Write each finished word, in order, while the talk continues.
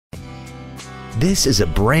This is a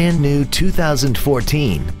brand new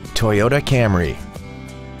 2014 Toyota Camry.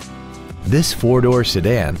 This four-door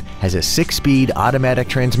sedan has a 6-speed automatic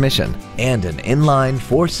transmission and an inline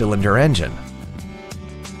 4-cylinder engine.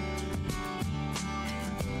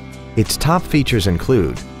 Its top features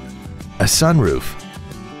include a sunroof,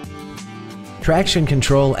 traction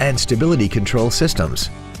control and stability control systems,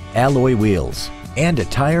 alloy wheels, and a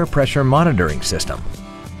tire pressure monitoring system.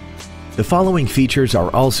 The following features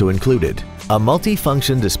are also included: a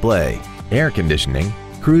multi-function display, air conditioning,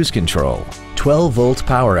 cruise control, 12-volt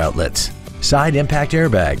power outlets, side impact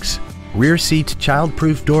airbags, rear seat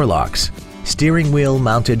child-proof door locks, steering wheel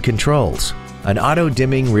mounted controls, an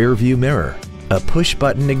auto-dimming rear view mirror, a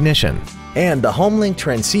push-button ignition, and the HomeLink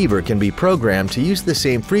transceiver can be programmed to use the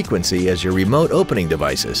same frequency as your remote opening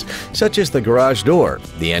devices, such as the garage door,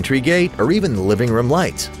 the entry gate, or even the living room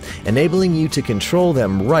lights, enabling you to control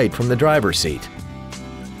them right from the driver's seat.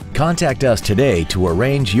 Contact us today to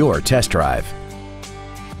arrange your test drive.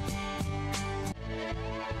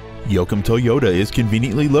 Yoakum Toyota is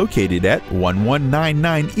conveniently located at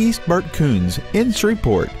 1199 East Bart Coons in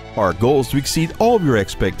Shreveport. Our goal is to exceed all of your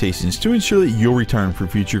expectations to ensure that you'll return for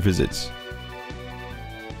future visits.